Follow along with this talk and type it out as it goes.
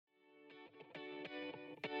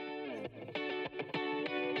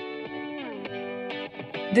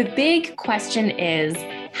The big question is,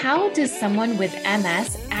 how does someone with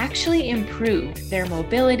MS actually improve their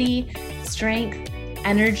mobility, strength,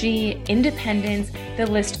 energy, independence? The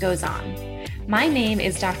list goes on. My name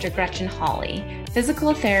is Dr. Gretchen Hawley,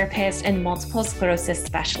 physical therapist and multiple sclerosis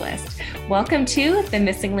specialist. Welcome to the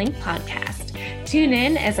Missing Link podcast. Tune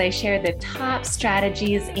in as I share the top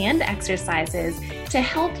strategies and exercises to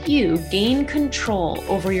help you gain control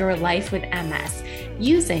over your life with MS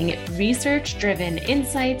using research-driven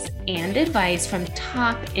insights and advice from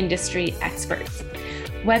top industry experts.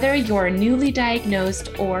 Whether you're newly diagnosed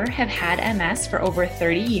or have had MS for over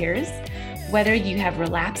 30 years, whether you have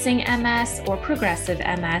relapsing MS or progressive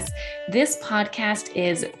MS, this podcast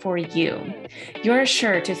is for you. You're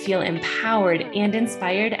sure to feel empowered and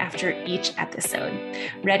inspired after each episode.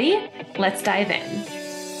 Ready? Let's dive in.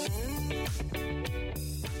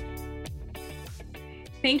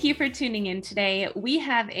 Thank you for tuning in today. We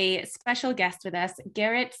have a special guest with us,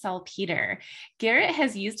 Garrett Salpeter. Garrett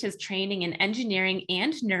has used his training in engineering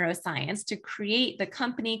and neuroscience to create the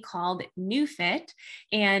company called Neubie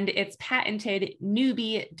and its patented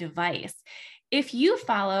Neubie device. If you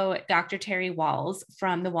follow Dr. Terry Wahls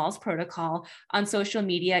from the Wahls Protocol on social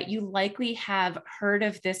media, you likely have heard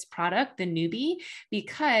of this product, the Neubie,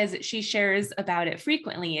 because she shares about it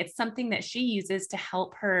frequently. It's something that she uses to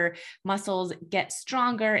help her muscles get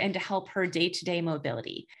stronger and to help her day-to-day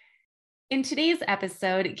mobility. In today's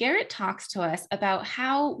episode, Garrett talks to us about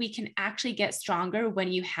how we can actually get stronger when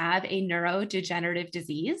you have a neurodegenerative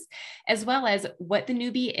disease, as well as what the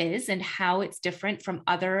Neubie is and how it's different from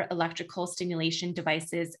other electrical stimulation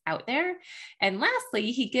devices out there. And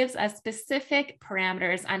lastly, he gives us specific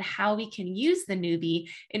parameters on how we can use the Neubie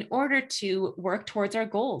in order to work towards our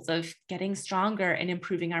goals of getting stronger and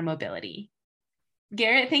improving our mobility.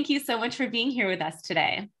 Garrett, thank you so much for being here with us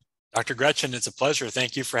today. Dr. Gretchen, it's a pleasure.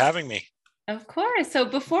 Thank you for having me. Of course. So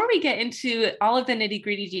before we get into all of the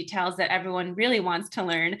nitty-gritty details that everyone really wants to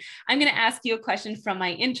learn, I'm going to ask you a question from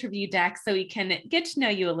my interview deck so we can get to know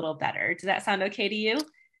you a little better. Does that sound okay to you?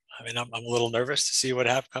 I mean, I'm a little nervous to see what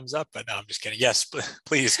comes up, but no, I'm just kidding. Yes,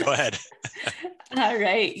 please go ahead. All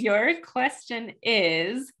right. Your question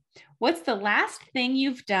is, what's the last thing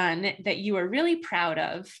you've done that you are really proud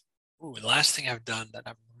of? Ooh, the last thing I've done that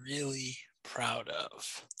I'm really proud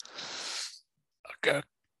of. Okay.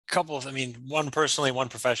 Couple of, one personally, one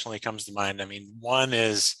professionally comes to mind. One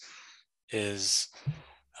is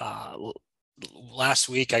last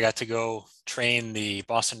week I got to go train the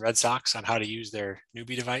Boston Red Sox on how to use their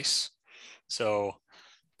Neubie device. So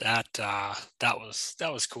that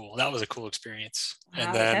was cool. That was a cool experience. Wow,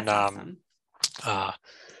 and then that's awesome.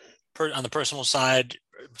 On the personal side,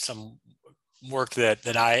 some work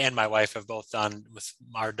that I and my wife have both done with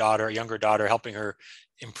our younger daughter, helping her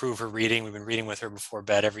improve her reading. We've been reading with her before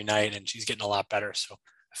bed every night, and she's getting a lot better. So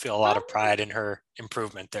I feel a lot of pride in her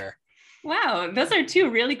improvement there. Wow, those are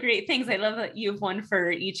two really great things. I love that you've one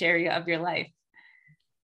for each area of your life.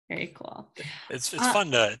 Very cool. It's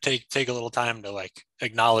fun to take a little time to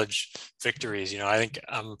acknowledge victories. I think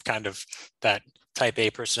I'm kind of that type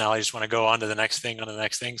A personality. I just want to go on to the next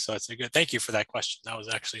thing. So it's a good, thank you for that question. That was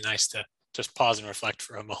actually nice to just pause and reflect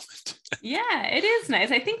for a moment. Yeah, it is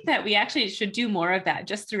nice. I think that we actually should do more of that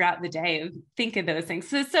just throughout the day. Think of those things.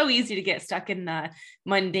 So it's so easy to get stuck in the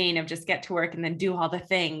mundane of just get to work and then do all the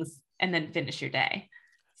things and then finish your day.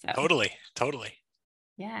 So Totally.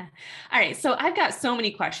 Yeah. All right. So I've got so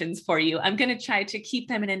many questions for you. I'm going to try to keep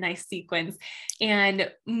them in a nice sequence.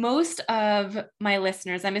 And most of my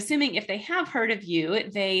listeners, I'm assuming if they have heard of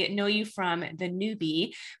you, they know you from the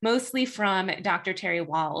Neubie, mostly from Dr. Terry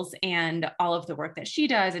Wahls and all of the work that she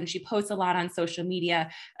does. And she posts a lot on social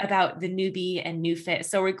media about the Neubie and Neufit.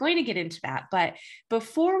 So we're going to get into that. But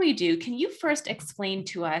before we do, can you first explain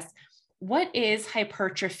to us what is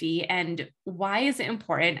hypertrophy and why is it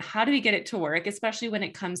important? How do we get it to work, especially when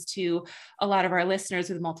it comes to a lot of our listeners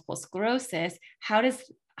with multiple sclerosis? How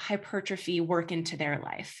does hypertrophy work into their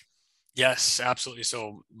life? Yes, absolutely.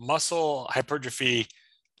 So muscle hypertrophy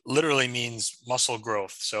literally means muscle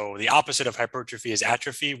growth. So the opposite of hypertrophy is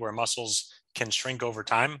atrophy, where muscles can shrink over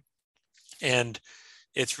time. And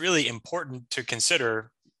it's really important to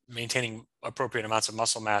consider maintaining appropriate amounts of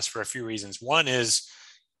muscle mass for a few reasons. One is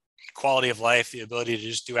quality of life, the ability to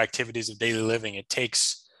just do activities of daily living. It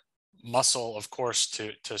takes muscle, of course,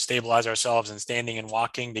 to stabilize ourselves and standing and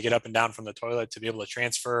walking, to get up and down from the toilet, to be able to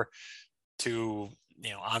transfer to,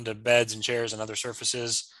 onto beds and chairs and other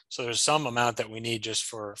surfaces. So there's some amount that we need just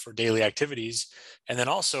for daily activities. And then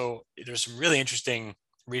also there's some really interesting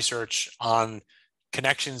research on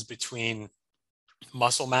connections between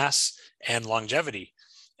muscle mass and longevity,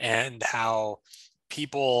 and how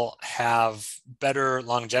people have better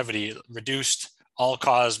longevity, reduced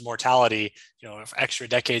all-cause mortality, extra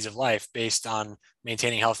decades of life based on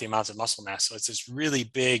maintaining healthy amounts of muscle mass. So it's this really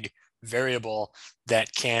big variable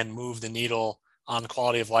that can move the needle on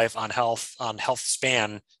quality of life, on health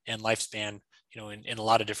span and lifespan, in a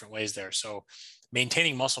lot of different ways there. So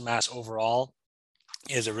maintaining muscle mass overall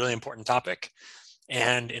is a really important topic.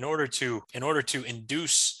 And in order to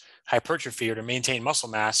induce hypertrophy or to maintain muscle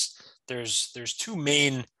mass, there's two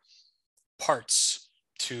main parts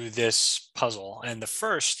to this puzzle. And the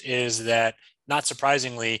first is that, not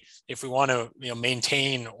surprisingly, if we want to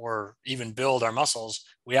maintain or even build our muscles,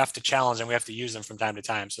 we have to challenge and we have to use them from time to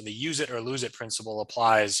time. So the use it or lose it principle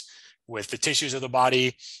applies with the tissues of the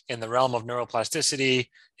body. In the realm of neuroplasticity,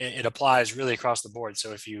 it applies really across the board.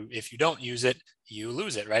 So if you don't use it, you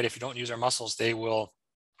lose it, right? If you don't use our muscles, they will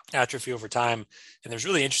atrophy over time. And there's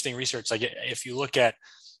really interesting research. Like if you look at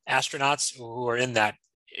astronauts who are in that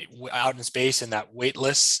out in space in that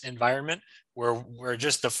weightless environment, where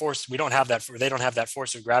just the force, they don't have that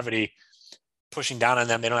force of gravity pushing down on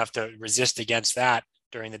them. They don't have to resist against that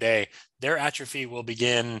during the day. Their atrophy will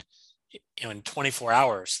begin in 24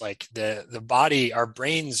 hours. Like the body, our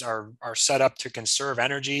brains are set up to conserve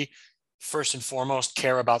energy, first and foremost,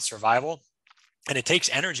 care about survival. And it takes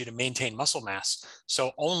energy to maintain muscle mass.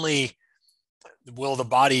 So only will the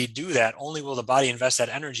body do that, only will the body invest that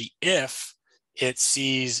energy if it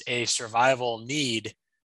sees a survival need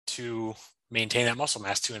to maintain that muscle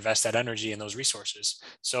mass, to invest that energy in those resources.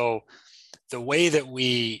 So the way that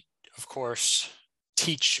we, of course,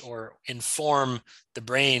 teach or inform the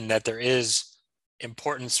brain that there is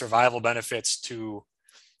important survival benefits to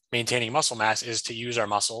maintaining muscle mass is to use our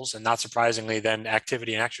muscles. And not surprisingly, then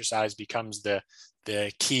activity and exercise becomes the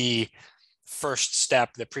key first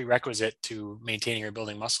step, the prerequisite to maintaining or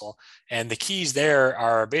building muscle. And the keys there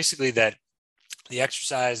are basically that the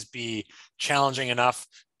exercise be challenging enough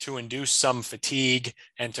to induce some fatigue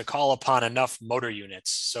and to call upon enough motor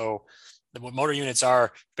units. So what motor units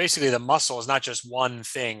are, basically the muscle is not just one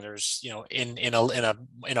thing. There's, in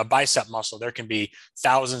a bicep muscle, there can be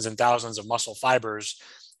thousands and thousands of muscle fibers,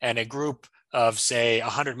 and a group of, say,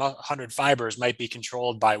 100 fibers might be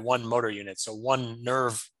controlled by one motor unit. So one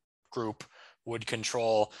nerve group would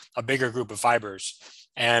control a bigger group of fibers.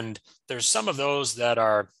 And there's some of those that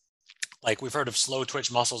are, like, we've heard of slow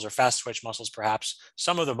twitch muscles or fast twitch muscles, perhaps.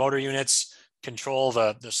 Some of the motor units control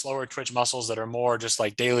the slower twitch muscles that are more just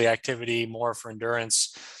like daily activity, more for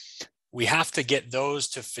endurance. We have to get those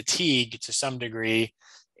to fatigue to some degree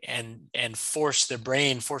and force the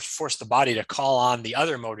brain, force the body to call on the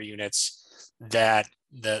other motor units, that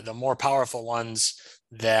the more powerful ones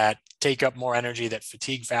that take up more energy, that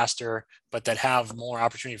fatigue faster, but that have more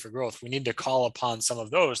opportunity for growth. We need to call upon some of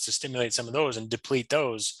those, to stimulate some of those and deplete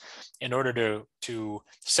those in order to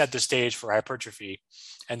set the stage for hypertrophy.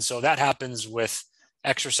 And so that happens with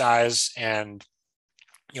exercise. And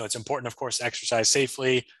it's important, of course, to exercise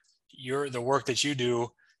safely. The work that you do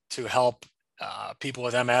to help people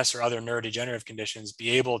with MS or other neurodegenerative conditions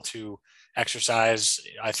be able to exercise,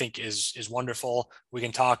 I think is wonderful. We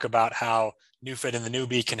can talk about how NewFit and the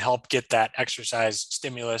Neubie can help get that exercise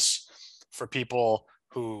stimulus for people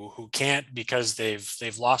who can't, because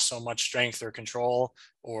they've lost so much strength or control,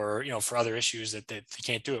 or for other issues that they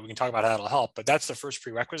can't do it. We can talk about how it'll help, but that's the first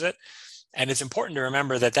prerequisite. And it's important to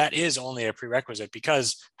remember that is only a prerequisite,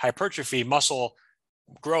 because hypertrophy, muscle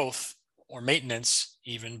growth or maintenance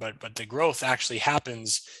even, but the growth actually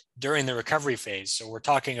happens during the recovery phase. So we're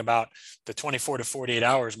talking about the 24 to 48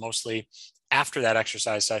 hours mostly after that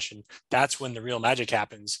exercise session. That's when the real magic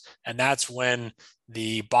happens. And that's when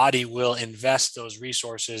the body will invest those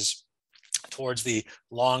resources towards the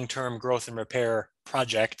long-term growth and repair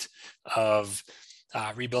project of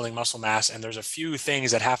rebuilding muscle mass. And there's a few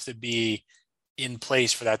things that have to be in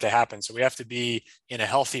place for that to happen. So we have to be in a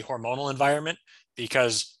healthy hormonal environment,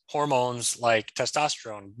 because hormones like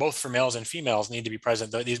testosterone, both for males and females, need to be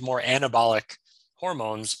present. These more anabolic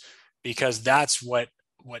hormones, because that's what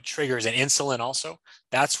triggers, and insulin also,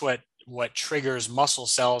 that's what triggers muscle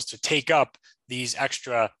cells to take up these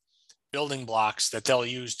extra building blocks that they'll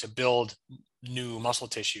use to build new muscle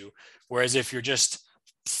tissue. Whereas if you're just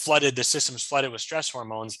the system's flooded with stress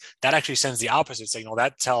hormones, that actually sends the opposite signal.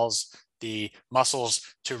 That tells the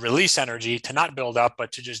muscles to release energy, to not build up,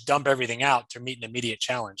 but to just dump everything out to meet an immediate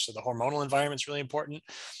challenge. So the hormonal environment is really important.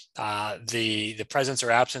 The presence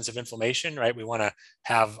or absence of inflammation, right? We want to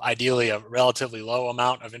have ideally a relatively low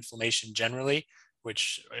amount of inflammation generally,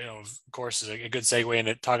 which, of course, is a good segue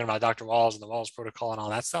into talking about Dr. Walls and the Walls protocol and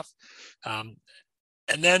all that stuff. And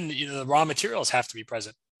then, the raw materials have to be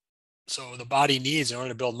present. So the body needs, in order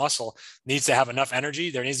to build muscle, needs to have enough energy.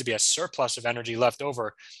 There needs to be a surplus of energy left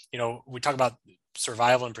over. We talk about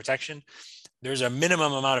survival and protection. There's a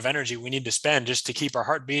minimum amount of energy we need to spend just to keep our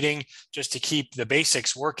heart beating, just to keep the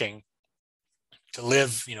basics working, to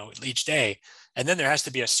live, each day. And then there has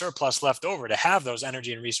to be a surplus left over to have those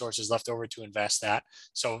energy and resources left over to invest that.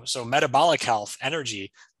 So metabolic health,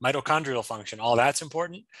 energy, mitochondrial function, all that's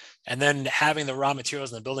important. And then having the raw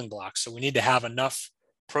materials and the building blocks. So we need to have enough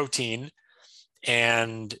protein,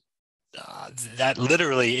 and that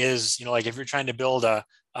literally is, like if you're trying to build a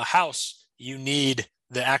house, you need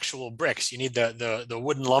the actual bricks, you need the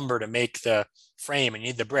wooden lumber to make the frame, and you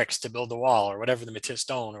need the bricks to build the wall, or whatever the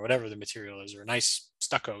stone or whatever the material is, or nice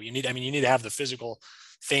stucco. You need to have the physical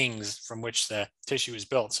things from which the tissue is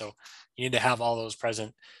built. So you need to have all those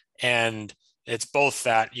present. And it's both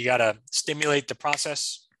that you got to stimulate the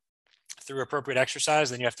process through appropriate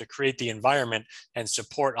exercise, then you have to create the environment and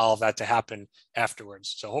support all of that to happen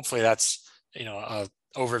afterwards. So hopefully that's, a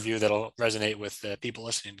overview that'll resonate with the people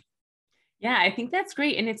listening. Yeah, I think that's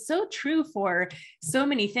great. And it's so true for so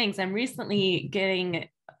many things. I'm recently getting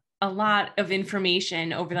a lot of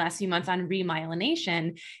information over the last few months on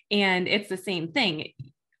remyelination, and it's the same thing.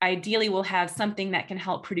 Ideally, we'll have something that can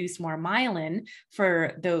help produce more myelin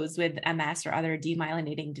for those with MS or other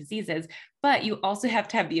demyelinating diseases, but you also have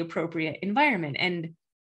to have the appropriate environment. And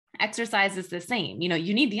exercise is the same.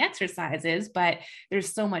 You need the exercises, but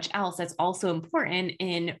there's so much else that's also important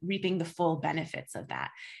in reaping the full benefits of that.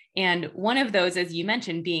 And one of those, as you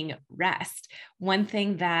mentioned, being rest. One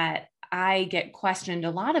thing that I get questioned a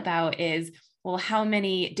lot about is, well, how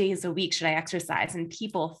many days a week should I exercise? And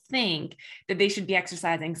people think that they should be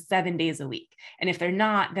exercising 7 days a week. And if they're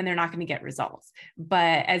not, then they're not going to get results.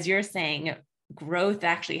 But as you're saying, growth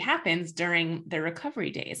actually happens during the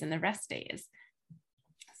recovery days and the rest days.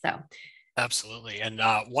 So, absolutely. And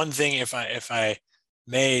one thing, if I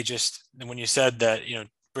may, just when you said that,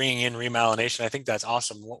 bringing in remyelination, I think that's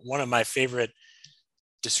awesome. One of my favorite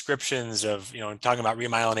descriptions of, talking about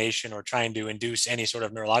remyelination or trying to induce any sort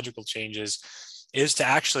of neurological changes is to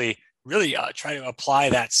actually really try to apply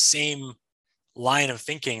that same line of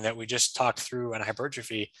thinking that we just talked through on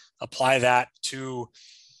hypertrophy, apply that to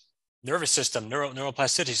nervous system,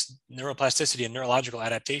 neuroplasticity and neurological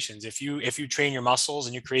adaptations. If you train your muscles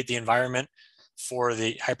and you create the environment for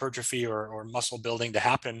the hypertrophy or muscle building to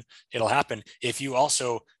happen, it'll happen. If you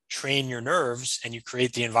also train your nerves and you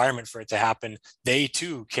create the environment for it to happen, they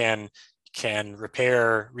too can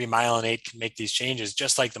repair, remyelinate, can make these changes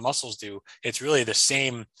just like the muscles do. It's really the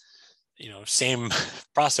same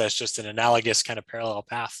process, just an analogous kind of parallel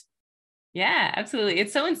path. Yeah, absolutely.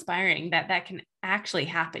 It's so inspiring that that can actually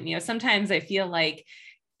happen. Sometimes I feel like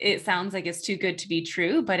it sounds like it's too good to be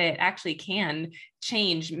true, but it actually can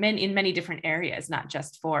change in many different areas, not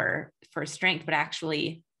just for strength, but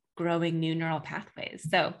actually growing new neural pathways.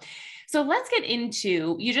 So let's get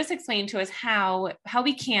into, you just explained to us how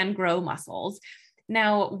we can grow muscles.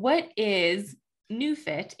 Now, what is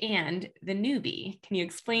NeuFit and the Neubie? Can you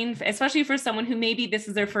explain, especially for someone who maybe this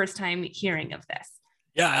is their first time hearing of this?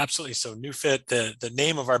 Yeah, absolutely. So NeuFit, the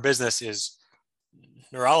name of our business is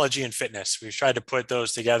neurology and fitness. We've tried to put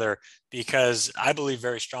those together because I believe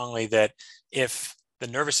very strongly that if the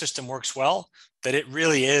nervous system works well, that it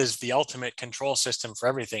really is the ultimate control system for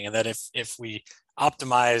everything. And that if we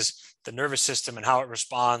optimize the nervous system and how it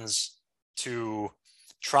responds to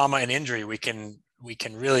trauma and injury, we can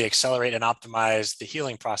really accelerate and optimize the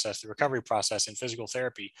healing process, the recovery process in physical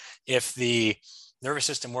therapy. If the nervous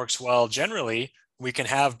system works well, generally, we can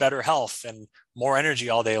have better health and more energy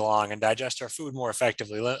all day long and digest our food more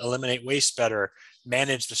effectively, eliminate waste better,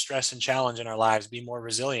 manage the stress and challenge in our lives, be more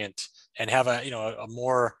resilient, and have a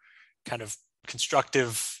more kind of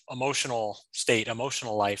constructive emotional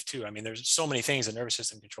life too. I mean, there's so many things the nervous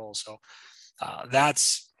system controls. So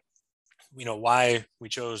that's why we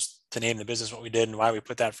chose to name the business what we did and why we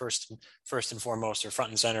put that first and foremost or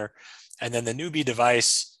front and center. And then the Neubie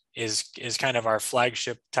device is kind of our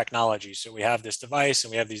flagship technology. So we have this device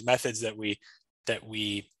and we have these methods that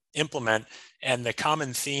we implement. And the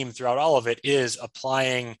common theme throughout all of it is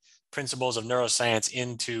applying principles of neuroscience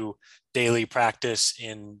into daily practice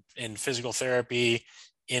in physical therapy,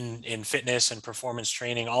 in fitness and performance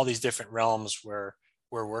training, all these different realms where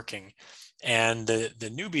we're working. And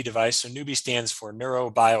the Neubie device, so Neubie stands for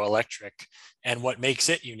neurobioelectric. And what makes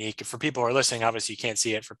it unique, for people who are listening, obviously you can't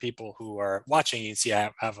see it. For people who are watching, you can see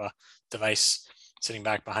I have a device sitting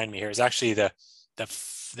back behind me here. Is actually the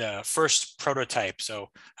first prototype. So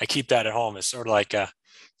I keep that at home. It's sort of like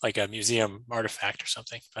a museum artifact or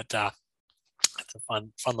something. But it's a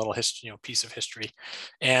fun little history, piece of history.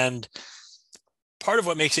 And part of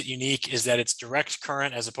what makes it unique is that it's direct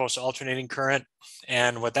current as opposed to alternating current.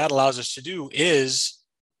 And what that allows us to do is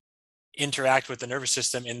interact with the nervous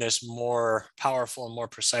system in this more powerful and more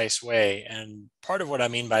precise way. And part of what I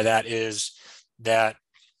mean by that is that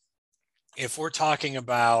if we're talking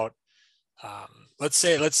about, let's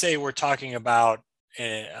say we're talking about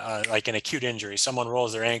like an acute injury, someone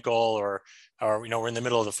rolls their ankle, or we're in the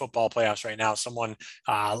middle of the football playoffs right now, someone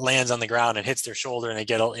lands on the ground and hits their shoulder and they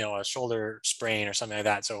get a shoulder sprain or something like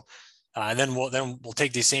that. So and then we'll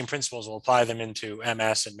take these same principles, we'll apply them into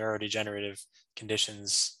MS and neurodegenerative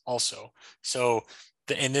conditions also. So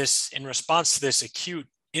in response to this acute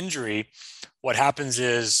injury, what happens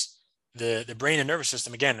is the brain and nervous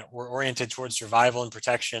system, again, we're oriented towards survival and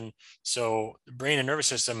protection. So the brain and nervous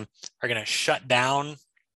system are going to shut down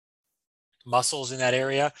muscles in that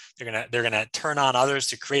area. They're going to turn on others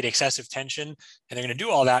to create excessive tension. And they're going to do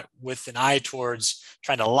all that with an eye towards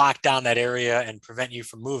trying to lock down that area and prevent you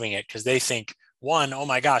from moving it. Because they think, one, oh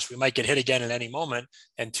my gosh, we might get hit again at any moment.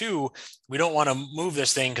 And two, we don't want to move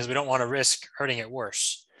this thing because we don't want to risk hurting it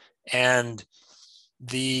worse. And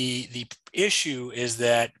the issue is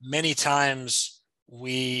that many times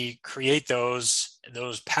we create those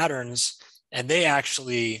patterns, and they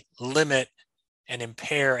actually limit and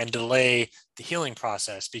impair and delay the healing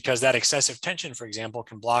process, because that excessive tension, for example,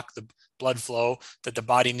 can block the blood flow that the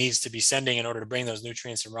body needs to be sending in order to bring those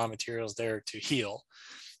nutrients and raw materials there to heal.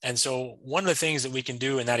 And so one of the things that we can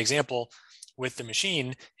do in that example with the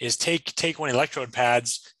machine is take one electrode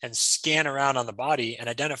pads and scan around on the body and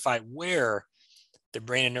identify where the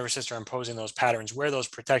brain and nervous system are imposing those patterns, where those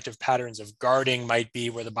protective patterns of guarding might be,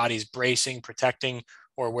 where the body's bracing, protecting,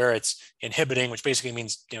 or where it's inhibiting, which basically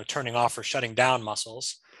means turning off or shutting down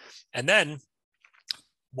muscles. And then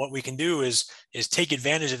what we can do is take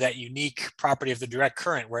advantage of that unique property of the direct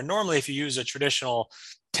current, where normally if you use a traditional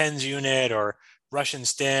TENS unit or Russian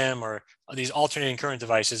stim or these alternating current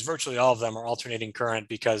devices, virtually all of them are alternating current,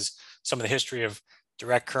 because some of the history of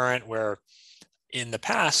direct current, where in the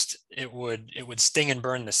past it would sting and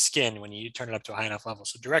burn the skin when you turn it up to a high enough level.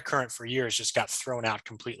 So direct current for years just got thrown out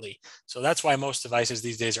completely. So that's why most devices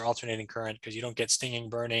these days are alternating current, because you don't get stinging,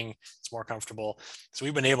 burning, it's more comfortable. So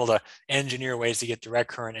we've been able to engineer ways to get direct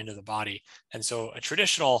current into the body. And so a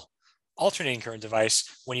traditional alternating current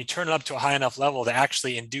device, when you turn it up to a high enough level to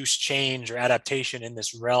actually induce change or adaptation in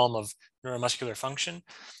this realm of neuromuscular function,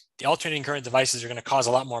 the alternating current devices are going to cause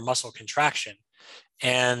a lot more muscle contraction.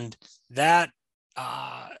 And that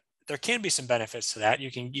there can be some benefits to that.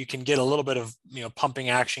 You can get a little bit of pumping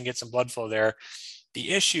action, get some blood flow there.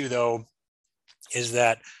 The issue though is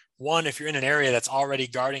that, one, if you're in an area that's already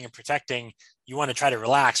guarding and protecting, you want to try to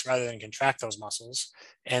relax rather than contract those muscles.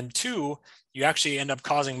 And two, you actually end up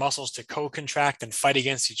causing muscles to co-contract and fight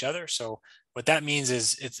against each other. So what that means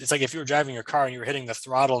is it's like if you were driving your car and you were hitting the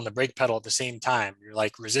throttle and the brake pedal at the same time, you're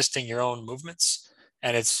like resisting your own movements,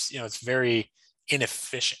 and it's very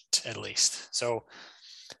inefficient, at least. So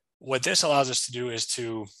what this allows us to do is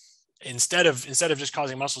to, instead of just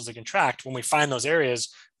causing muscles to contract, when we find those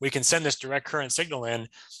areas, we can send this direct current signal in,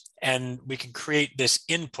 and we can create this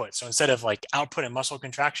input. So instead of like output and muscle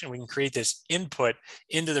contraction, we can create this input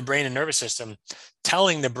into the brain and nervous system,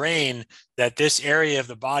 telling the brain that this area of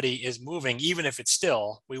the body is moving, even if it's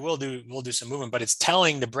still. We'll do some movement, but it's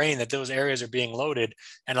telling the brain that those areas are being loaded,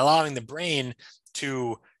 and allowing the brain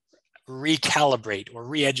to recalibrate or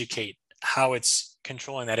re-educate how it's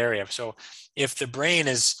controlling that area. So if the brain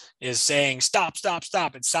is saying stop,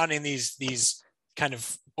 it's sounding these kind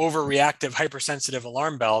of overreactive, hypersensitive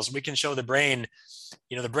alarm bells, we can show the brain,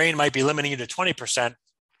 the brain might be limiting you to 20%.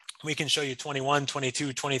 We can show you 21,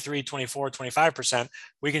 22, 23, 24, 25%.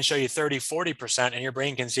 We can show you 30, 40%, and your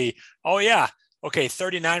brain can see, oh yeah, okay,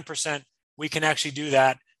 39%, we can actually do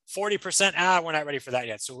that. 40%, we're not ready for that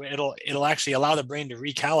yet. So it'll actually allow the brain to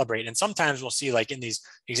recalibrate. And sometimes we'll see, like in these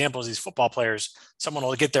examples, these football players, someone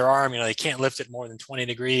will get their arm, they can't lift it more than 20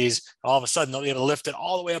 degrees. All of a sudden they'll be able to lift it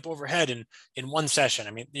all the way up overhead in one session.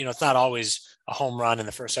 I mean, it's not always a home run in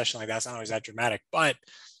the first session like that. It's not always that dramatic, but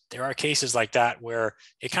there are cases like that where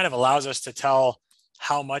it kind of allows us to tell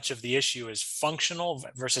how much of the issue is functional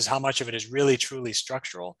versus how much of it is really truly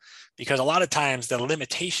structural. Because a lot of times the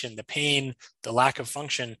limitation, the pain, the lack of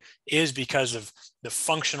function is because of the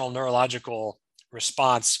functional neurological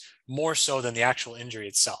response, more so than the actual injury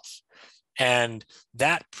itself. And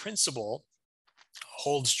that principle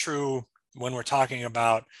holds true when we're talking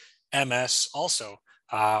about MS also.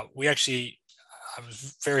 I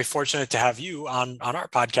was very fortunate to have you on our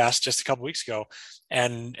podcast just a couple of weeks ago,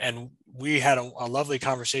 and we had a lovely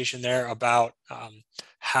conversation there about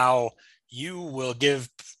how you will give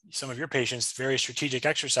some of your patients very strategic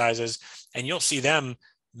exercises and you'll see them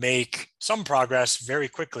make some progress very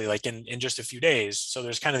quickly, like in just a few days. So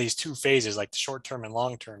there's kind of these two phases, like the short-term and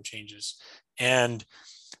long-term changes. And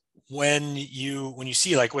when you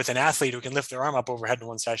see, like with an athlete who can lift their arm up overhead in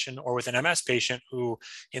one session, or with an MS patient who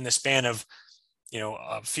in the span of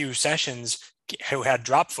a few sessions who had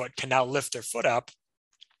drop foot can now lift their foot up,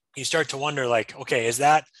 you start to wonder, like, okay, is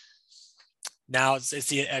that now it's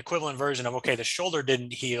the equivalent version of, okay, the shoulder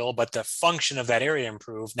didn't heal, but the function of that area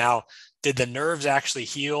improved. Now, did the nerves actually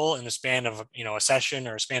heal in the span of a session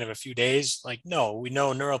or a span of a few days? Like, no, we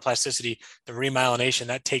know neuroplasticity, the remyelination,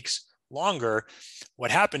 that takes longer.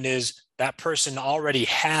 What happened is that person already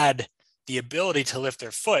had the ability to lift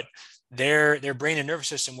their foot. Their brain and nervous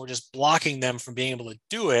system were just blocking them from being able to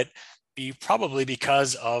do it, probably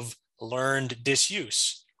because of learned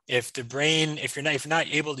disuse. If you're not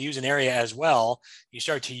able to use an area as well, you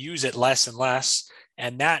start to use it less and less,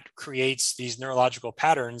 and that creates these neurological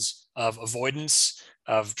patterns of avoidance,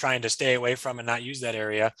 of trying to stay away from and not use that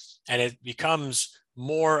area, and it becomes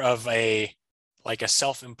more of a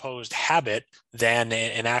self-imposed habit than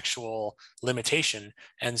an actual limitation.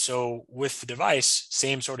 And so with the device,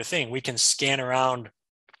 same sort of thing. We can scan around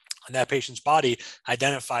on that patient's body,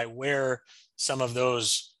 identify where some of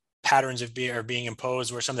those patterns are being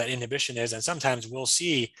imposed, where some of that inhibition is. And sometimes we'll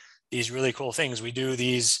see these really cool things. We do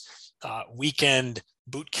these weekend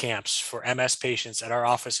boot camps for MS patients at our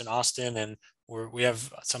office in Austin, and we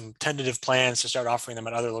have some tentative plans to start offering them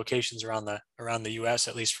at other locations around the US,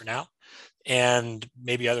 at least for now, and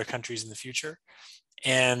maybe other countries in the future.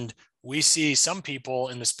 And we see some people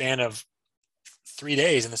in the span of 3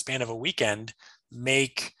 days, in the span of a weekend,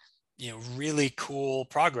 make really cool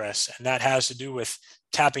progress. And that has to do with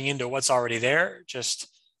tapping into what's already there, just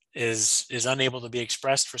is unable to be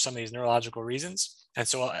expressed for some of these neurological reasons. And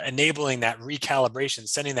so enabling that recalibration,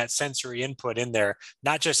 sending that sensory input in there,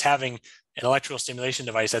 not just having an electrical stimulation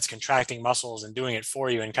device that's contracting muscles and doing it for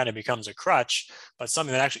you and kind of becomes a crutch, but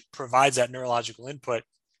something that actually provides that neurological input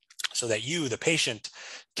so that you, the patient,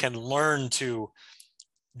 can learn to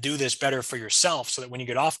do this better for yourself, so that when you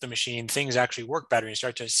get off the machine, things actually work better and you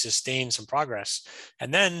start to sustain some progress.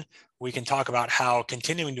 And then we can talk about how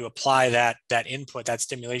continuing to apply that input, that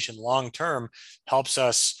stimulation long term, helps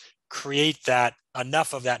us create that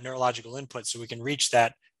enough of that neurological input so we can reach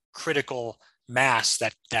that critical mass,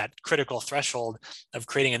 that critical threshold of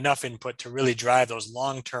creating enough input to really drive those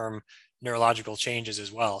long-term neurological changes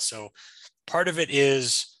as well. So part of it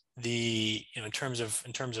is in terms of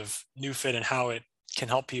NeuFit and how it can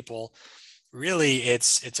help people. Really,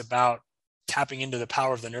 it's about tapping into the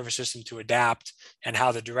power of the nervous system to adapt, and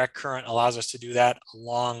how the direct current allows us to do that,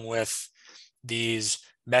 along with these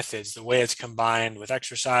methods, the way it's combined with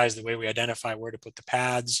exercise, the way we identify where to put the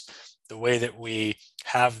pads, the way that we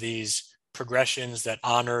have these progressions that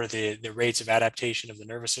honor the rates of adaptation of the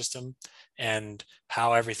nervous system, and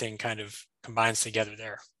how everything kind of combines together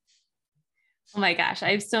there. Oh my gosh,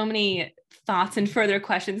 I have so many thoughts and further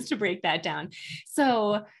questions to break that down.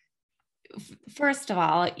 So first of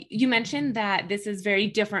all, you mentioned that this is very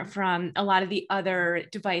different from a lot of the other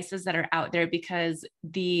devices that are out there because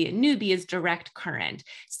the Neubie is direct current.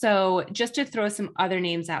 So just to throw some other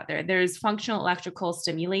names out there, there's functional electrical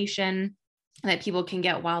stimulation that people can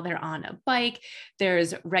get while they're on a bike.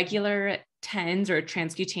 There's regular TENS, or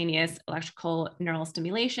transcutaneous electrical neural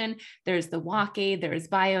stimulation. There's the walk aid, there's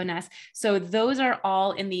BioNS. So those are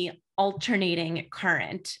all in the alternating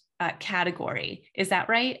current category. Is that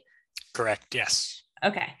right? Correct. Yes.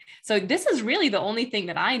 Okay. So this is really the only thing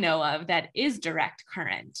that I know of that is direct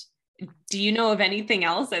current. Do you know of anything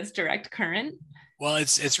else that's direct current? Well,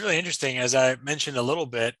 it's really interesting. As I mentioned a little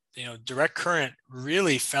bit, direct current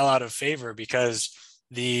really fell out of favor because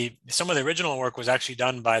some of the original work was actually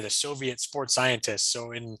done by the Soviet sports scientists.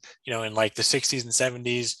 So in like the 60s and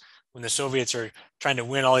 70s, when the Soviets are trying to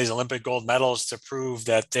win all these Olympic gold medals to prove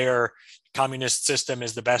that their communist system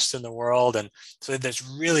is the best in the world. And so this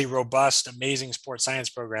really robust, amazing sports science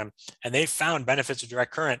program, and they found benefits of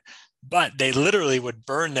direct current, but they literally would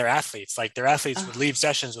burn their athletes. Like their athletes would leave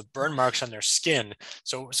sessions with burn marks on their skin.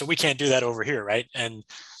 So we can't do that over here, right? And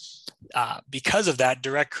because of that,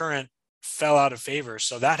 direct current fell out of favor.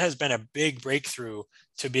 So that has been a big breakthrough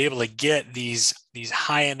to be able to get these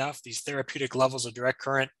high enough, these therapeutic levels of direct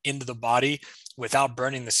current into the body without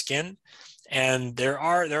burning the skin. And there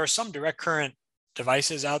are some direct current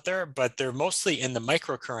devices out there, but they're mostly in the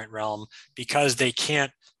microcurrent realm because they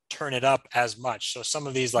can't turn it up as much. So some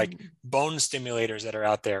of these like bone stimulators that are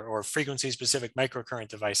out there, or frequency specific microcurrent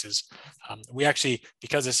devices, we actually,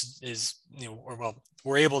 because this is,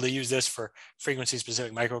 we're able to use this for frequency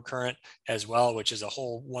specific microcurrent as well, which is a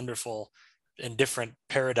whole wonderful and different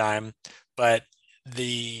paradigm, but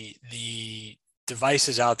the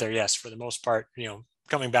devices out there, yes, for the most part,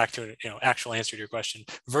 coming back to actual answer to your question,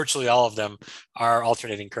 virtually all of them are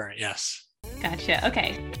alternating current. Yes. Gotcha.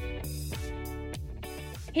 Okay.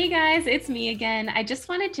 Hey guys, it's me again. I just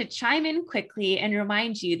wanted to chime in quickly and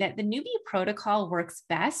remind you that the Neubie protocol works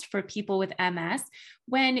best for people with MS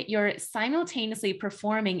when you're simultaneously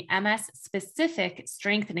performing MS-specific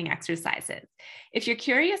strengthening exercises. If you're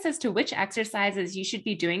curious as to which exercises you should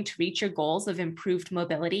be doing to reach your goals of improved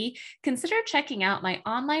mobility, consider checking out my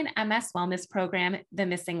online MS wellness program, The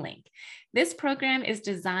Missing Link. This program is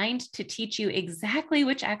designed to teach you exactly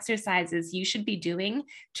which exercises you should be doing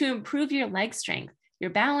to improve your leg strength, your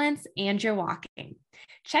balance, and your walking.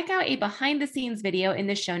 Check out a behind the scenes video in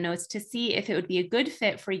the show notes to see if it would be a good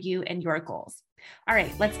fit for you and your goals. All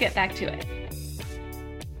right, let's get back to it.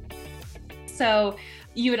 So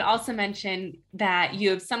you had also mentioned that you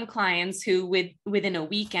have some clients who within a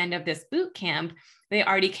weekend of this boot camp, they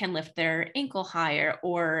already can lift their ankle higher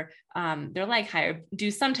or their leg higher, do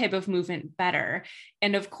some type of movement better.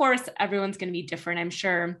 And of course, everyone's going to be different. I'm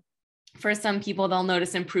sure for some people, they'll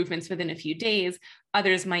notice improvements within a few days.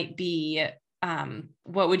 Others might be,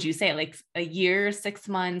 what would you say, like a year, 6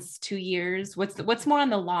 months, 2 years? What's more on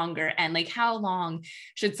the longer end? Like how long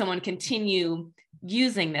should someone continue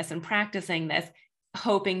using this and practicing this,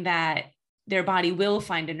 hoping that their body will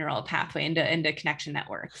find a neural pathway into connection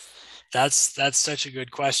networks? That's such a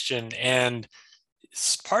good question. And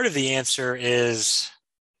part of the answer is,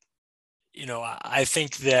 I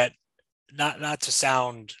think that not to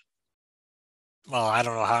sound, well, I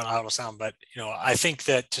don't know how it'll sound, but I think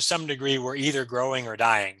that to some degree we're either growing or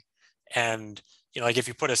dying. And like if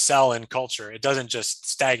you put a cell in culture, it doesn't just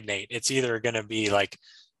stagnate. It's either going to be like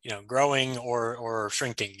growing or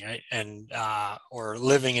shrinking, right? And or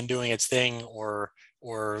living and doing its thing, or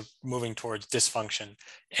moving towards dysfunction.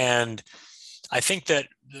 And I think that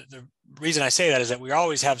the reason I say that is that we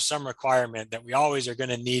always have some requirement that we always are going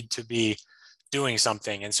to need to be doing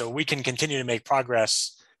something, and so we can continue to make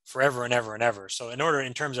progress forever and ever and ever. So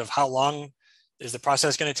in terms of how long is the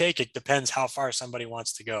process going to take, it depends how far somebody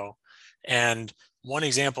wants to go. And one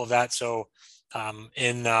example of that, so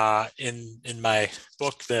in my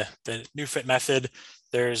book, the New Fit Method,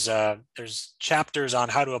 there's chapters on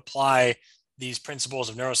how to apply these principles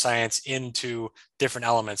of neuroscience into different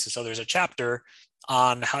elements. And so there's a chapter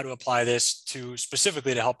on how to apply this to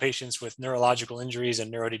specifically to help patients with neurological injuries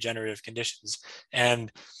and neurodegenerative conditions.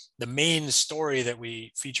 And the main story that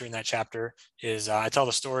we feature in that chapter is I tell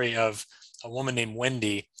the story of a woman named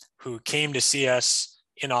Wendy who came to see us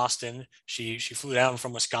in Austin. She flew down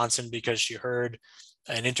from Wisconsin because she heard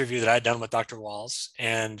an interview that I had done with Dr. Walls.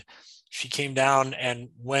 And she came down, and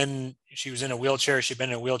when she was in a wheelchair, she'd been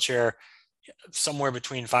in a wheelchair somewhere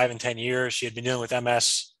between 5 and 10 years. She had been dealing with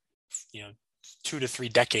MS, 2 to 3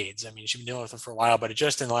 decades. I mean, she'd been dealing with it for a while, but it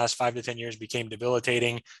just in the last 5 to 10 years became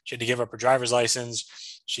debilitating. She had to give up her driver's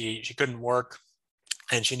license. She couldn't work,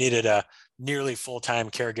 and she needed a nearly full-time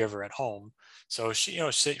caregiver at home. So she had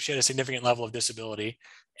a significant level of disability.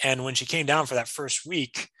 And when she came down for that first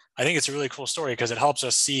week, I think it's a really cool story because it helps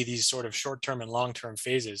us see these sort of short-term and long-term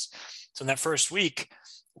phases. So in that first week,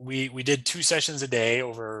 we did 2 sessions a day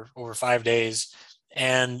over 5 days,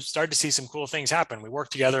 and started to see some cool things happen. We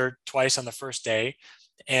worked together twice on the first day,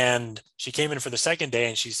 and she came in for the second day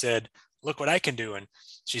and she said, "Look what I can do." And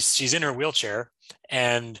she's in her wheelchair,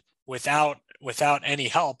 and without any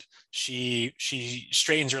help, she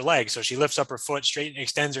straightens her leg. So she lifts up her foot,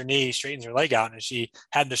 extends her knee, straightens her leg out, and she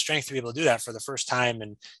had the strength to be able to do that for the first time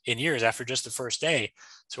in years after just the first day.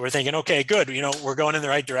 So we're thinking, okay, good, we're going in the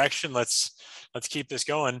right direction. Let's keep this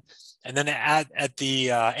going. And then at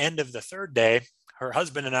the end of the third day, her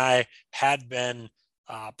husband and I had been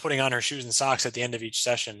putting on her shoes and socks at the end of each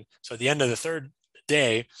session. So at the end of the third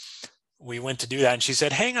day, we went to do that, and she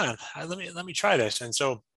said, "Hang on, let me try this." And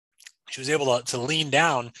so she was able to lean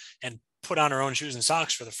down and put on her own shoes and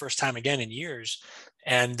socks for the first time again in years.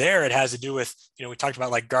 And there it has to do with, we talked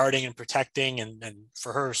about like guarding and protecting, and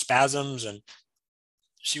for her spasms, and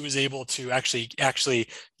she was able to actually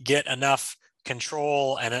get enough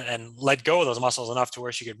control and let go of those muscles enough to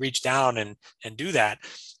where she could reach down and do that.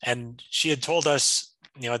 And she had told us,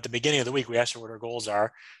 at the beginning of the week, we asked her what her goals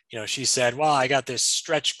are. She said, "Well, I got this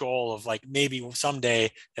stretch goal of like maybe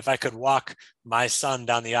someday if I could walk my son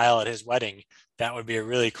down the aisle at his wedding, that would be a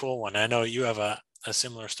really cool one." I know you have a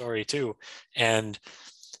similar story too. And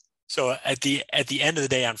so at the end of the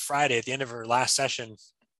day on Friday, at the end of her last session,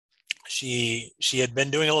 she had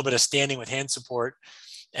been doing a little bit of standing with hand support,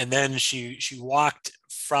 and then she walked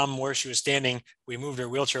from where she was standing, we moved her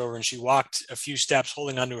wheelchair over and she walked a few steps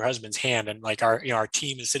holding onto her husband's hand. And like our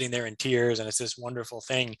team is sitting there in tears and it's this wonderful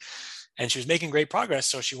thing. And she was making great progress.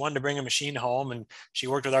 So she wanted to bring a machine home, and she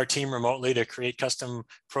worked with our team remotely to create custom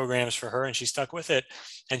programs for her, and she stuck with it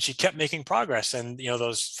and she kept making progress. And,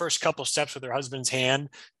 those first couple steps with her husband's hand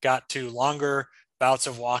got to longer bouts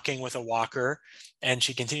of walking with a walker, and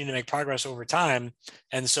she continued to make progress over time.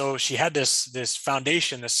 And so she had this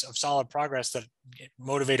foundation, of solid progress that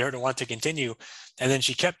motivated her to want to continue. And then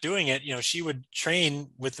she kept doing it. She would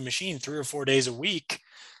train with the machine 3 or 4 days a week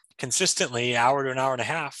consistently, hour to an hour and a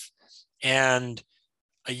half. And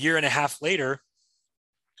a year and a half later,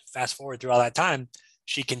 fast forward through all that time,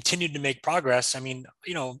 she continued to make progress. I mean,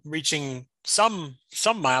 reaching some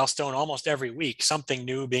milestone almost every week, something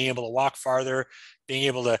new, being able to walk farther, being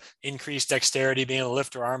able to increase dexterity, being able to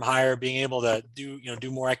lift her arm higher, being able to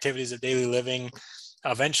do more activities of daily living.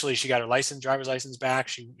 Eventually she got her driver's license back.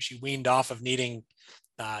 She weaned off of needing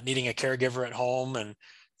a caregiver at home and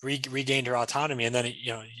regained her autonomy. And then, a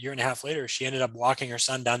year and a half later, she ended up walking her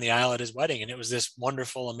son down the aisle at his wedding. And it was this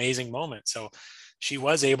wonderful, amazing moment. So she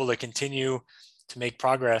was able to continue to make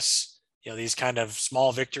progress, these kind of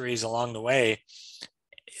small victories along the way.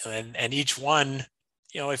 And each one,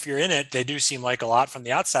 if you're in it, they do seem like a lot from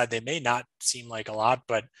the outside. They may not seem like a lot,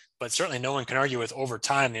 but certainly no one can argue with over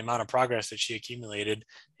time the amount of progress that she accumulated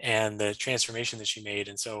and the transformation that she made.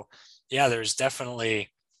 And so, yeah, there's definitely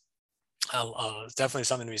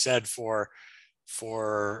something to be said for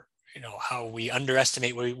how we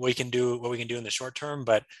underestimate what we can do in the short term,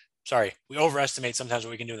 but we overestimate sometimes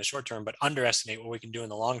what we can do in the short term, but underestimate what we can do in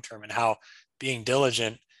the long term, and how being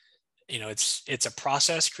diligent, it's a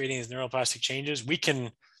process. Creating these neuroplastic changes, we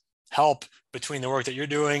can help between the work that you're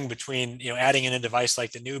doing, between adding in a device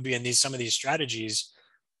like the Neubie and some of these strategies,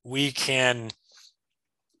 we can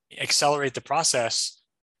accelerate the process.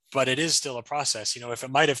 But it is still a process. If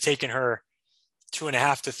it might have taken her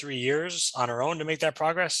 2.5 to 3 years on her own to make that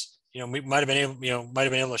progress, we might have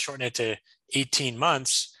been able to shorten it to 18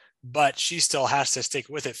 months, but she still has to stick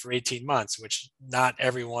with it for 18 months, which not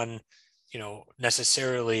everyone,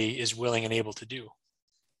 necessarily is willing and able to do.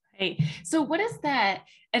 Right. So what is that?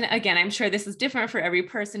 And again, I'm sure this is different for every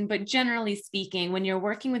person, but generally speaking, when you're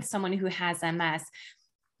working with someone who has MS,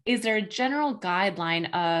 is there a general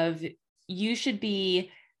guideline of you should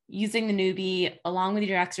be using the Neubie along with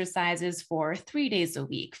your exercises for 3 days a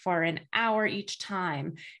week for an hour each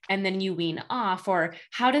time, and then you wean off? Or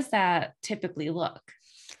how does that typically look?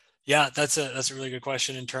 Yeah, that's a really good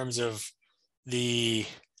question in terms of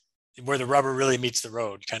where the rubber really meets the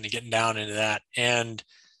road, kind of getting down into that. And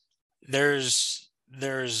there's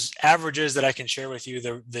averages that I can share with you.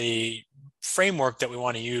 The framework that we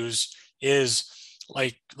want to use is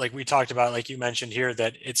like we talked about, like you mentioned here,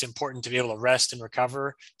 that it's important to be able to rest and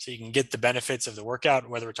recover so you can get the benefits of the workout,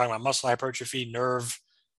 whether we're talking about muscle hypertrophy, nerve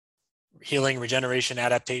healing, regeneration,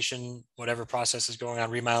 adaptation, whatever process is going on,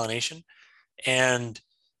 remyelination. And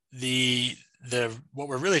what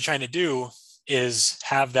we're really trying to do is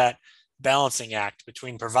have that balancing act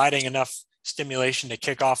between providing enough stimulation to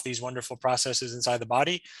kick off these wonderful processes inside the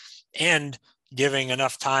body and giving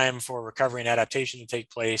enough time for recovery and adaptation to take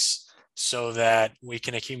place so that we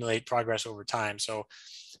can accumulate progress over time. So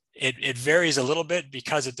it varies a little bit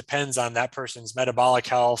because it depends on that person's metabolic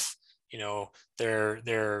health,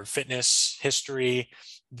 their fitness history,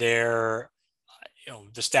 their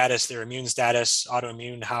the status, their immune status,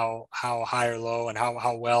 autoimmune, how high or low, and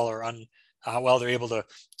how well how well they're able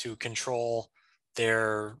to control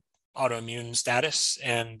their autoimmune status,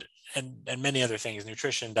 and many other things,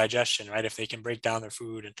 nutrition, digestion, right? If they can break down their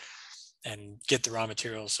food and get the raw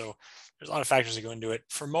materials. So there's a lot of factors that go into it.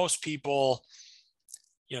 For most people,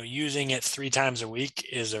 using it 3 times a week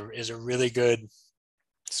is a really good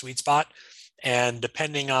sweet spot. And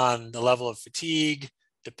depending on the level of fatigue,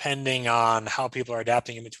 depending on how people are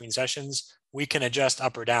adapting in between sessions, we can adjust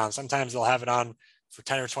up or down. Sometimes they'll have it on for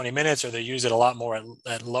 10 or 20 minutes, or they use it a lot more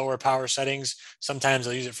at lower power settings. Sometimes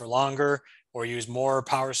they'll use it for longer, or use more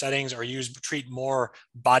power settings, or treat more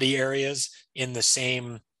body areas in the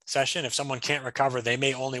same session. If someone can't recover, they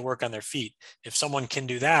may only work on their feet. If someone can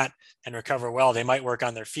do that and recover well, they might work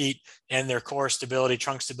on their feet and their core stability,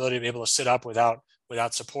 trunk stability, to be able to sit up without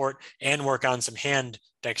support, and work on some hand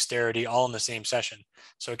dexterity all in the same session.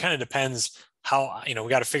 So it kind of depends how, we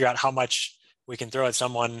got to figure out how much we can throw at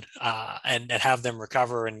someone and have them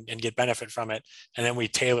recover and get benefit from it. And then we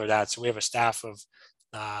tailor that. So we have a staff of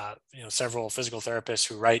several physical therapists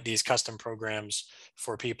who write these custom programs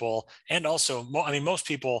for people. And also, most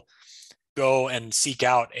people go and seek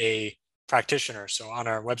out a practitioner. So on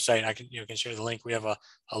our website, I can share the link. We have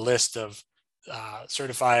a list of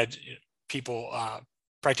certified people,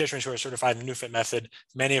 practitioners who are certified in the NewFit method,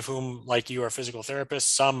 many of whom, like you, are physical therapists.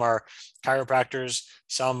 Some are chiropractors.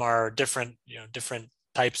 Some are different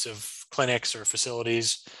types of clinics or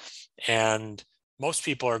facilities. And most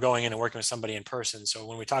people are going in and working with somebody in person. So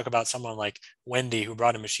when we talk about someone like Wendy who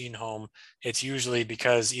brought a machine home, it's usually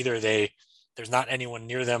because either there's not anyone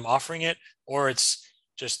near them offering it, or it's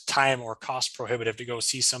just time or cost prohibitive to go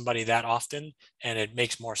see somebody that often, and it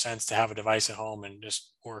makes more sense to have a device at home and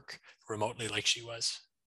just work remotely like she was.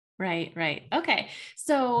 Right, right. Okay.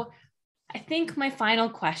 So I think my final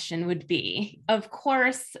question would be, of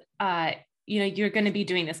course, you're going to be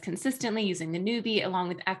doing this consistently using the Neubie along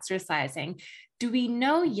with exercising. Do we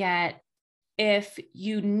know yet if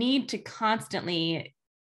you need to constantly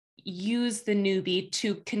use the Neubie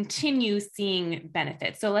to continue seeing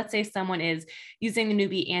benefits? So let's say someone is using the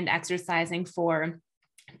Neubie and exercising for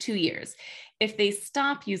 2 years. If they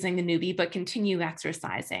stop using the Neubie but continue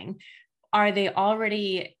exercising, are they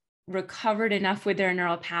already recovered enough with their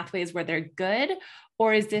neural pathways where they're good?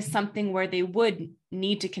 Or is this something where they would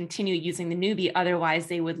need to continue using the Neubie, otherwise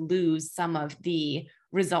they would lose some of the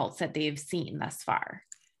results that they've seen thus far?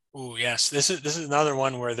 Oh, yes. This is another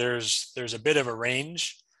one where there's a bit of a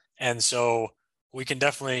range. And so we can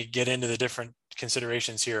definitely get into the different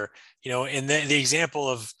considerations here. In the example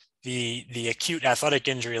of the acute athletic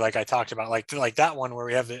injury, like I talked about, like that one where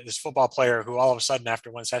we have this football player who all of a sudden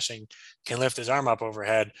after one session can lift his arm up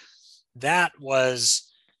overhead. That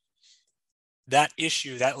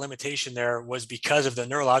issue, that limitation there was because of the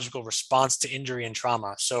neurological response to injury and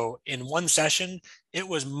trauma. So in one session, it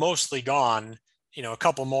was mostly gone. A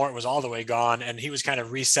couple more, it was all the way gone, and he was kind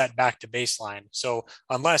of reset back to baseline. So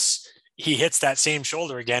unless he hits that same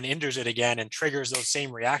shoulder again, injures it again, and triggers those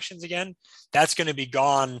same reactions again, that's going to be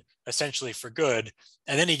gone essentially for good.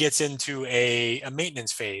 And then he gets into a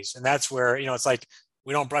maintenance phase. And that's where, it's like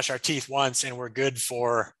we don't brush our teeth once and we're good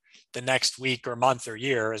for the next week or month or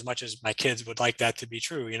year, as much as my kids would like that to be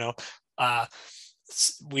true.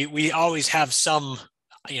 We always have some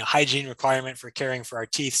hygiene requirement for caring for our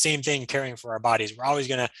teeth. Same thing, caring for our bodies. We're always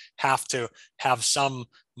going to have some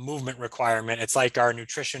movement requirement. It's like our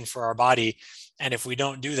nutrition for our body. And if we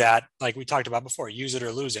don't do that, like we talked about before, use it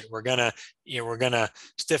or lose it. We're gonna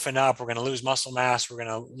stiffen up. We're gonna lose muscle mass. We're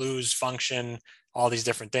gonna lose function. All these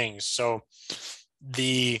different things. So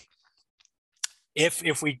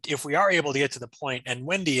if we are able to get to the point, and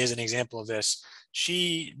Wendy is an example of this,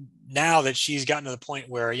 now that she's gotten to the point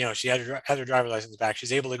where she had her driver's license back,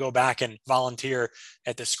 she's able to go back and volunteer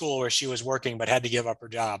at the school where she was working but had to give up her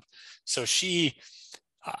job. So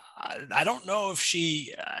I don't know if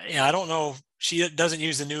she doesn't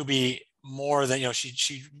use the Neubie more than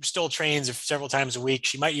she still trains several times a week.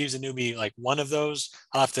 She might use the Neubie like one of those.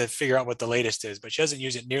 I'll have to figure out what the latest is, but she doesn't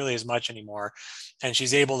use it nearly as much anymore, and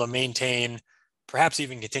she's able to maintain, perhaps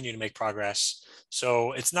even continue to make progress.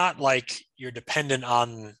 So it's not like you're dependent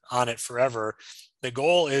on it forever. The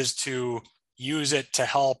goal is to use it to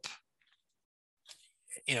help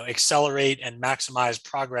accelerate and maximize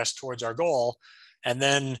progress towards our goal. And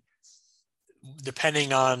then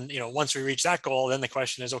depending on, once we reach that goal, then the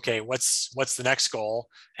question is, okay, what's the next goal?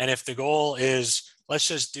 And if the goal is, let's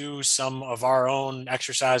just do some of our own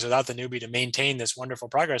exercise without the Neubie to maintain this wonderful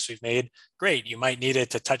progress we've made, great. You might need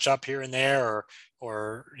it to touch up here and there,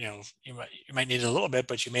 or you might need it a little bit,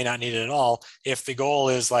 but you may not need it at all. If the goal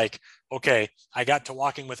is like, okay, I got to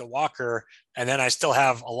walking with a walker, and then I still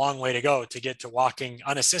have a long way to go to get to walking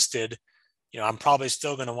unassisted, I'm probably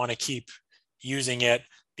still going to want to keep using it,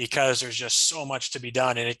 because there's just so much to be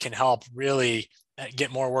done, and it can help really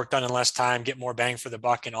get more work done in less time, get more bang for the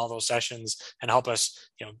buck in all those sessions, and help us,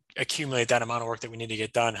 accumulate that amount of work that we need to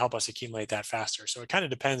get done, help us accumulate that faster. So it kind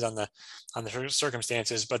of depends on the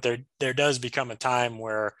circumstances, but there does become a time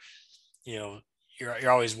where,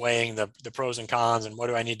 you're always weighing the pros and cons, and what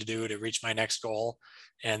do I need to do to reach my next goal?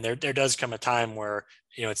 And there does come a time where,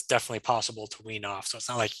 it's definitely possible to wean off. So it's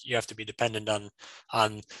not like you have to be dependent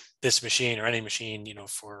on this machine or any machine,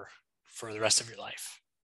 for the rest of your life.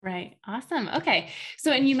 Right. Awesome. Okay.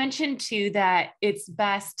 So, and you mentioned too that it's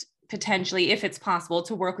best potentially, if it's possible,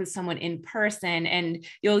 to work with someone in person, and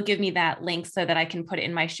you'll give me that link so that I can put it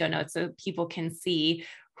in my show notes so people can see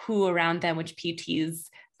who around them, which PTs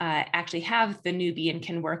actually have the Neubie and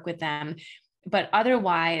can work with them. But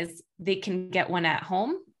otherwise, they can get one at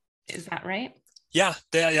home. Is that right? Yeah,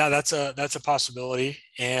 that's a possibility.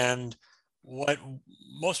 And what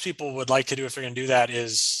most people would like to do if they're going to do that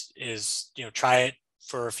is try it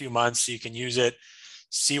for a few months so you can use it,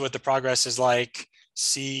 see what the progress is like,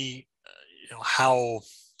 see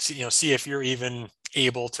see if you're even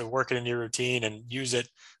able to work it into your routine and use it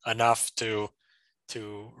enough to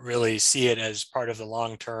really see it as part of the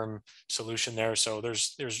long-term solution there. So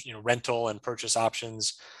there's rental and purchase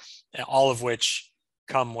options, all of which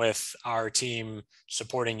come with our team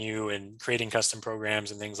supporting you and creating custom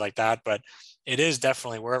programs and things like that. But it is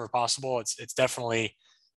definitely, wherever possible, it's definitely,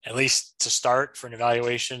 at least to start, for an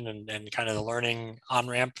evaluation and kind of the learning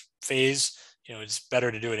on-ramp phase, it's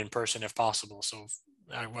better to do it in person if possible. So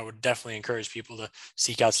I would definitely encourage people to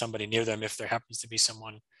seek out somebody near them if there happens to be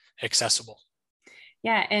someone accessible.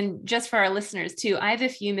 Yeah. And just for our listeners too, I have a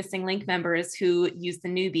few Missing Link members who use the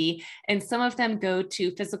Neubie, and some of them go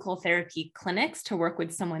to physical therapy clinics to work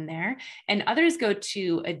with someone there. And others go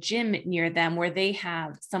to a gym near them where they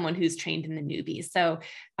have someone who's trained in the Neubie. So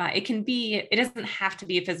it doesn't have to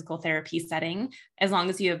be a physical therapy setting. As long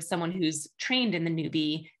as you have someone who's trained in the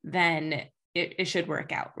Neubie, then it should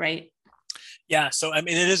work out, right? Yeah. So, I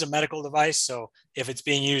mean, it is a medical device. So if it's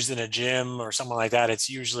being used in a gym or something like that, it's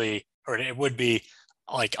usually, or it would be,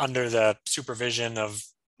 like under the supervision of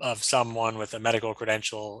someone with a medical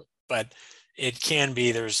credential. But it can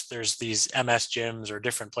be, there's these MS gyms or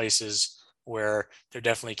different places where there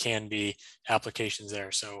definitely can be applications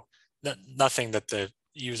there. So nothing that the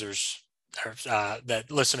users or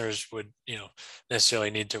that listeners would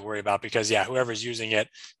necessarily need to worry about, because whoever's using it,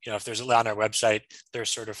 if there's on our website, they're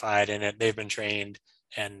certified in it, they've been trained,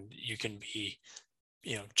 and you can be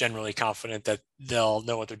generally confident that they'll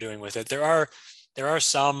know what they're doing with it. There are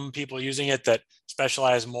some people using it that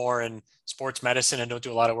specialize more in sports medicine and don't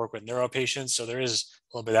do a lot of work with neuro patients. So there is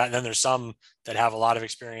a little bit of that. And then there's some that have a lot of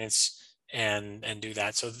experience and do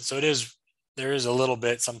that. So there is a little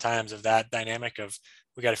bit sometimes of that dynamic of,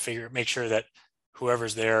 we got to make sure that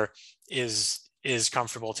whoever's there is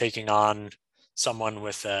comfortable taking on someone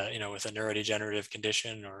with a neurodegenerative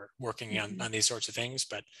condition or working on these sorts of things.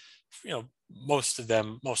 But most of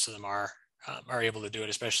them are able to do it,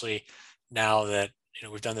 especially now that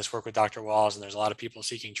we've done this work with Dr. Walls, and there's a lot of people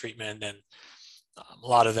seeking treatment, and a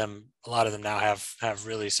lot of them now have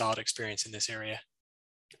really solid experience in this area.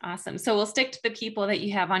 Awesome. So we'll stick to the people that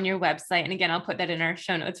you have on your website, and again, I'll put that in our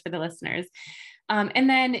show notes for the listeners. And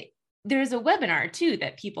then there's a webinar too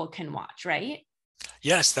that people can watch, right?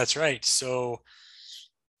 Yes, that's right. So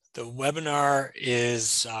the webinar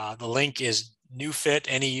is the link is neufit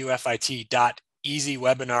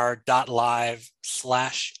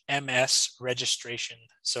easywebinar.live/ms registration.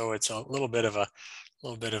 So it's a little bit of a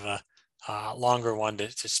longer one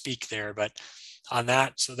to speak there, but on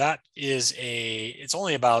that, so it's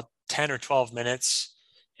only about 10 or 12 minutes,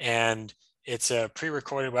 and it's a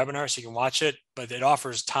pre-recorded webinar, so you can watch it, but it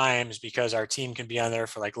offers times because our team can be on there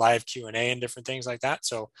for like live Q&A and different things like that.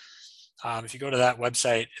 So if you go to that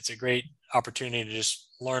website, it's a great opportunity to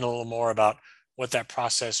just learn a little more about what that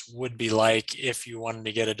process would be like if you wanted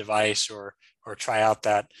to get a device or try out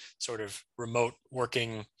that sort of remote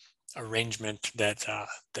working arrangement that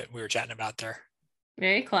we were chatting about there.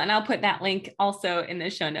 Very cool. And I'll put that link also in the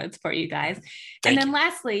show notes for you guys. Thank and then you.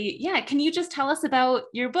 Lastly, can you just tell us about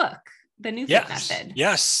your book, The Neufit Method?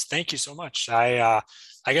 Yes. Thank you so much. I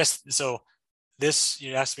guess, so this,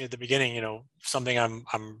 you asked me at the beginning, something I'm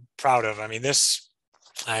proud of. I mean, this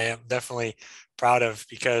I am definitely proud of,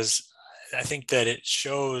 because I think that it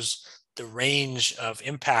shows the range of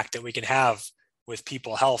impact that we can have with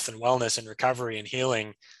people health and wellness and recovery and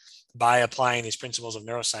healing by applying these principles of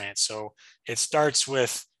neuroscience. So it starts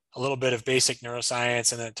with a little bit of basic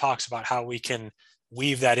neuroscience, and then it talks about how we can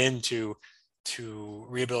weave that into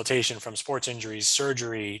rehabilitation from sports injuries,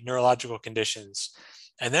 surgery, neurological conditions,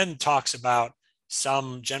 and then talks about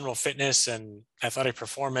some general fitness and athletic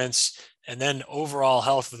performance, and then overall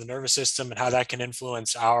health of the nervous system and how that can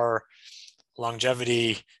influence our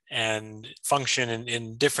longevity and function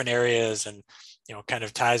in different areas, and kind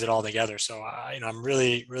of ties it all together. So I'm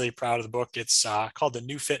really, really proud of the book. It's called The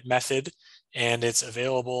Neufit Method, and it's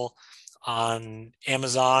available on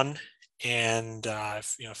Amazon. And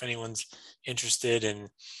if anyone's interested in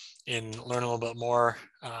learning a little bit more,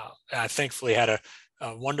 I thankfully had a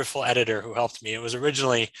wonderful editor who helped me. It was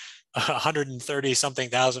originally 130 something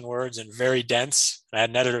thousand words and very dense. I had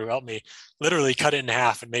an editor who helped me literally cut it in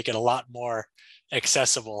half and make it a lot more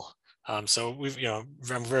accessible. So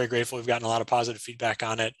I'm very grateful. We've gotten a lot of positive feedback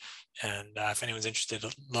on it, and if anyone's interested,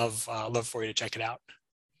 love for you to check it out.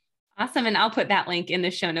 Awesome. And I'll put that link in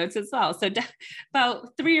the show notes as well. So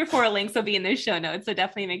about 3 or 4 links will be in the show notes. So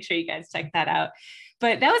definitely make sure you guys check that out.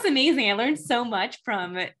 But that was amazing. I learned so much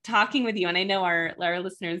from talking with you, and I know our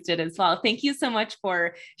listeners did as well. Thank you so much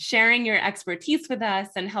for sharing your expertise with us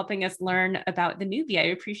and helping us learn about the Neubie. I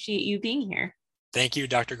appreciate you being here. Thank you,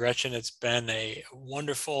 Dr. Gretchen. It's been a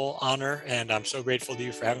wonderful honor, and I'm so grateful to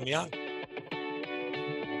you for having me on.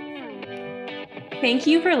 Thank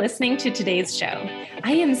you for listening to today's show.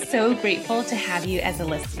 I am so grateful to have you as a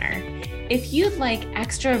listener. If you'd like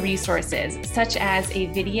extra resources, such as a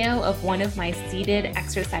video of one of my seated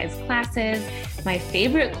exercise classes, my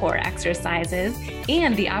favorite core exercises,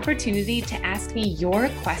 and the opportunity to ask me your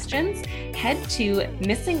questions, head to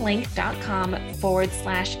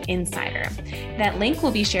missinglink.com/insider. That link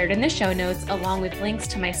will be shared in the show notes along with links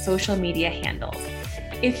to my social media handles.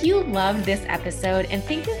 If you loved this episode and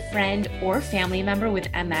think a friend or family member with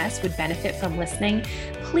MS would benefit from listening,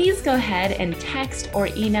 please go ahead and text or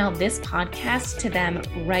email this podcast to them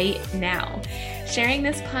right now. Sharing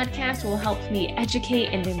this podcast will help me educate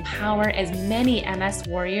and empower as many MS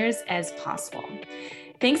warriors as possible.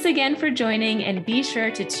 Thanks again for joining, and be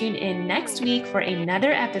sure to tune in next week for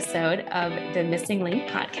another episode of the Missing Link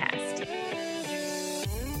podcast.